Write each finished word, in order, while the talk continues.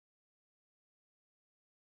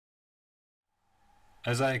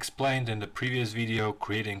As I explained in the previous video,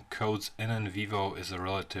 creating codes in NVivo is a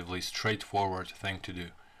relatively straightforward thing to do.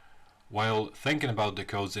 While thinking about the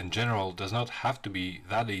codes in general does not have to be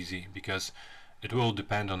that easy, because it will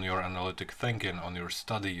depend on your analytic thinking, on your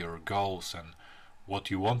study, your goals, and what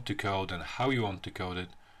you want to code and how you want to code it.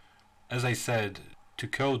 As I said, to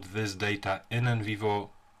code this data in NVivo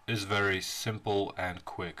is very simple and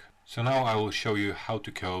quick. So now I will show you how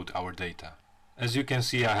to code our data. As you can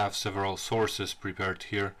see, I have several sources prepared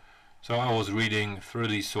here. So I was reading through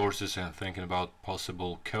these sources and thinking about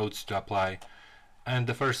possible codes to apply. And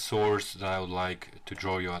the first source that I would like to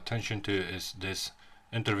draw your attention to is this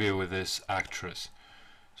interview with this actress.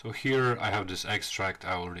 So here I have this extract.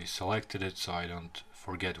 I already selected it so I don't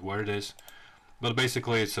forget where it is. But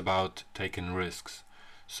basically it's about taking risks.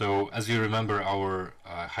 So as you remember, our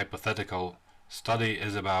hypothetical study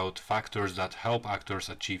is about factors that help actors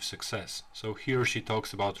achieve success. So here she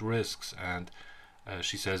talks about risks, and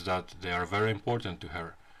she says that they are very important to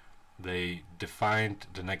her. They defined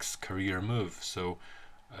the next career move. So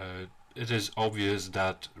it is obvious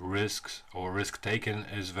that risks or risk taken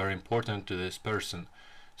is very important to this person.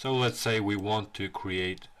 So let's say we want to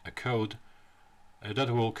create a code that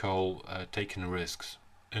we'll call taking risks.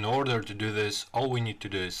 In order to do this, all we need to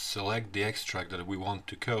do is select the extract that we want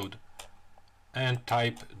to code and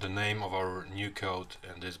type the name of our new code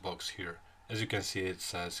in this box here. As you can see, it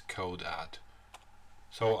says code add.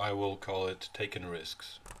 So I will call it taking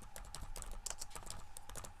risks.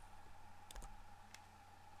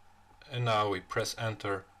 And now we press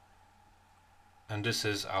enter, and this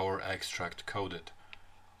is our extract coded.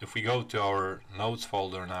 If we go to our notes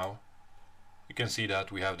folder now, you can see that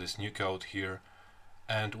we have this new code here,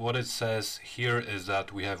 and what it says here is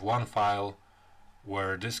that we have one file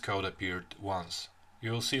where this code appeared once.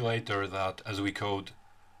 You will see later that as we code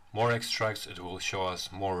more extracts, it will show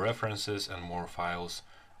us more references and more files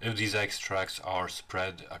if these extracts are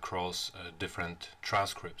spread across different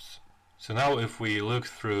transcripts. So now if we look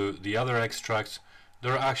through the other extracts,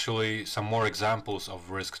 there are actually some more examples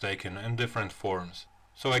of risk taken in different forms.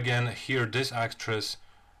 So again, here this actress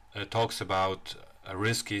talks about a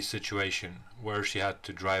risky situation where she had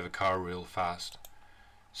to drive a car real fast.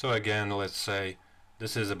 So again, let's say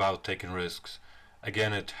this is about taking risks.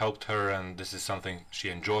 Again, it helped her and this is something she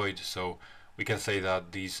enjoyed, so we can say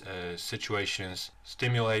that these situations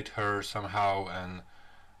stimulate her somehow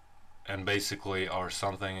and basically are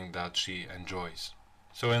something that she enjoys.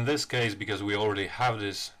 So in this case, because we already have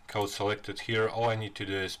this code selected here, all I need to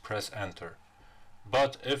do is press enter.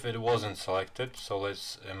 But if it wasn't selected, so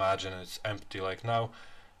let's imagine it's empty like now,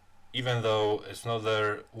 even though it's not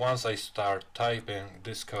there, once I start typing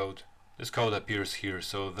this code appears here.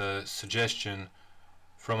 So the suggestion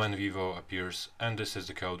from NVivo appears, and this is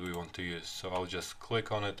the code we want to use. So I'll just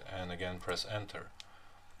click on it and again press enter.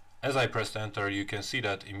 As I pressed enter, you can see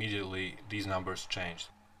that immediately these numbers changed.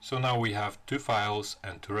 So now we have two files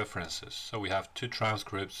and two references. So we have two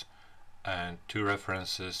transcripts and two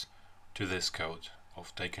references to this code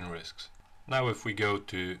of taking risks. Now if we go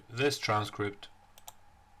to this transcript,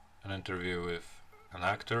 an interview with an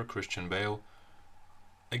actor, Christian Bale,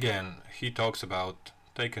 again he talks about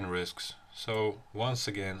taking risks. So once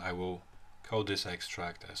again I will code this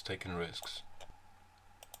extract as taking risks.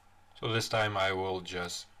 So this time I will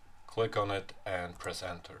just click on it and press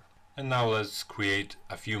enter. And now let's create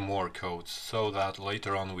a few more codes so that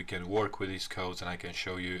later on we can work with these codes and I can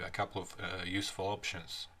show you a couple of useful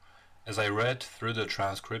options. As I read through the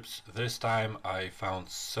transcripts, this time I found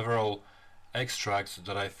several extracts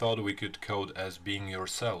that I thought we could code as being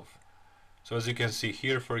yourself. So as you can see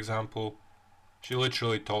here, for example, she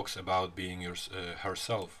literally talks about being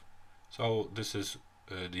herself. So this is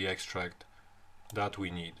the extract that we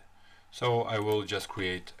need. So I will just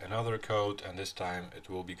create another code, and this time it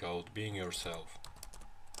will be called being yourself.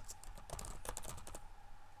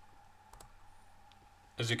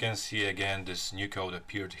 As you can see, again this new code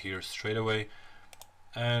appeared here straight away,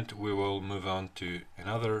 and we will move on to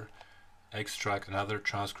another extract, another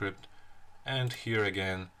transcript, and here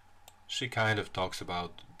again she kind of talks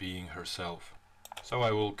about being herself. So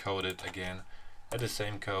I will code it again at the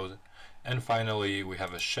same code. And finally we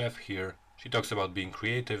have a chef here. She talks about being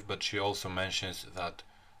creative, but she also mentions that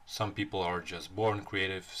some people are just born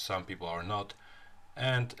creative, some people are not,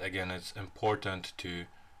 and again it's important to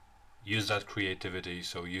use that creativity,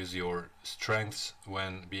 so use your strengths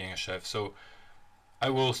when being a chef. So I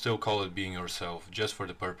will still call it being yourself just for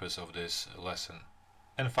the purpose of this lesson.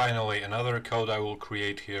 And finally, another code I will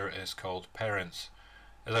create here is called parents.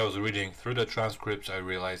 As I was reading through the transcripts, I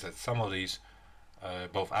realized that some of these,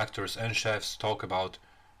 both actors and chefs, talk about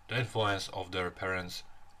the influence of their parents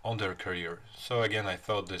on their career. So again, I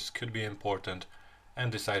thought this could be important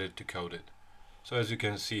and decided to code it. So as you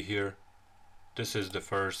can see here, this is the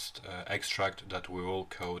first extract that we will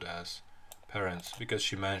code as parents, because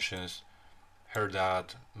she mentions her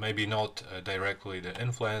dad, maybe not directly the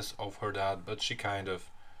influence of her dad, but she kind of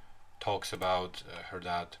talks about her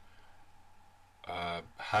dad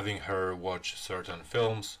having her watch certain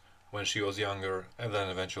films when she was younger, and then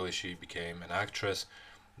eventually she became an actress.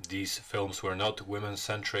 These films were not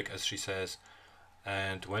women-centric, as she says,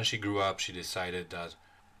 and when she grew up she decided that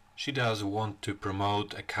she does want to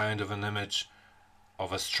promote a kind of an image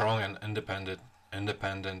of a strong and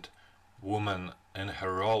independent woman in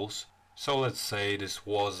her roles. So let's say this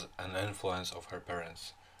was an influence of her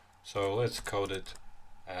parents. So let's code it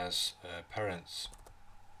as parents.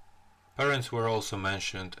 Parents were also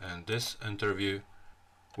mentioned in this interview,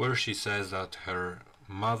 where she says that her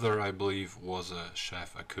mother, I believe, was a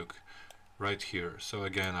chef, a cook, right here. So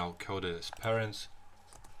again, I'll code it as parents.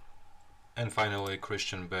 And finally,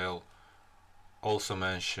 Christian Bale also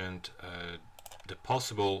mentioned the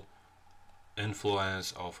possible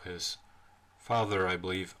influence of his father, I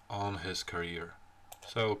believe, on his career.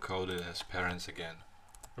 So code it as parents again.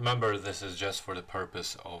 Remember, this is just for the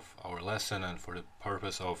purpose of our lesson and for the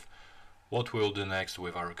purpose of what we'll do next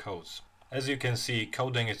with our codes. As you can see,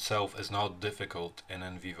 coding itself is not difficult in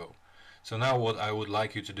NVivo. So now what I would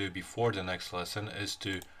like you to do before the next lesson is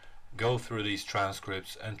to go through these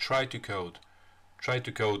transcripts and try to code. Try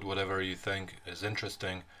to code whatever you think is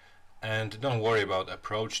interesting, and don't worry about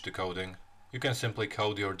approach to coding. You can simply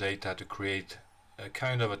code your data to create a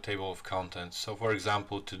kind of a table of contents. So for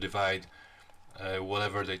example, to divide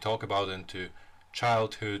whatever they talk about into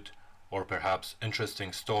childhood, or perhaps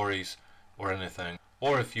interesting stories, or anything.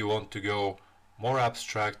 Or if you want to go more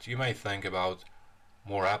abstract, you may think about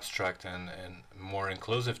more abstract and more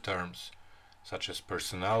inclusive terms, such as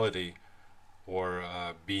personality, or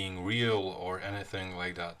being real, or anything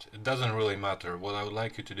like that. It doesn't really matter. What I would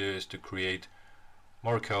like you to do is to create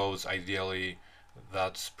more codes, ideally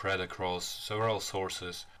that spread across several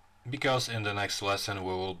sources, because in the next lesson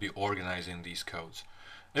we will be organizing these codes.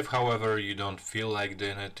 If however you don't feel like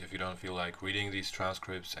doing it, if you don't feel like reading these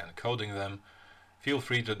transcripts and coding them, feel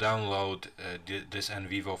free to download this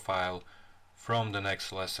NVivo file from the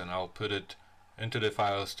next lesson. I'll put it into the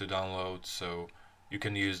files to download, so you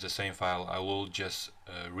can use the same file. I will just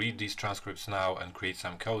read these transcripts now and create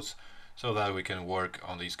some codes so that we can work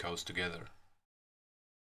on these codes together.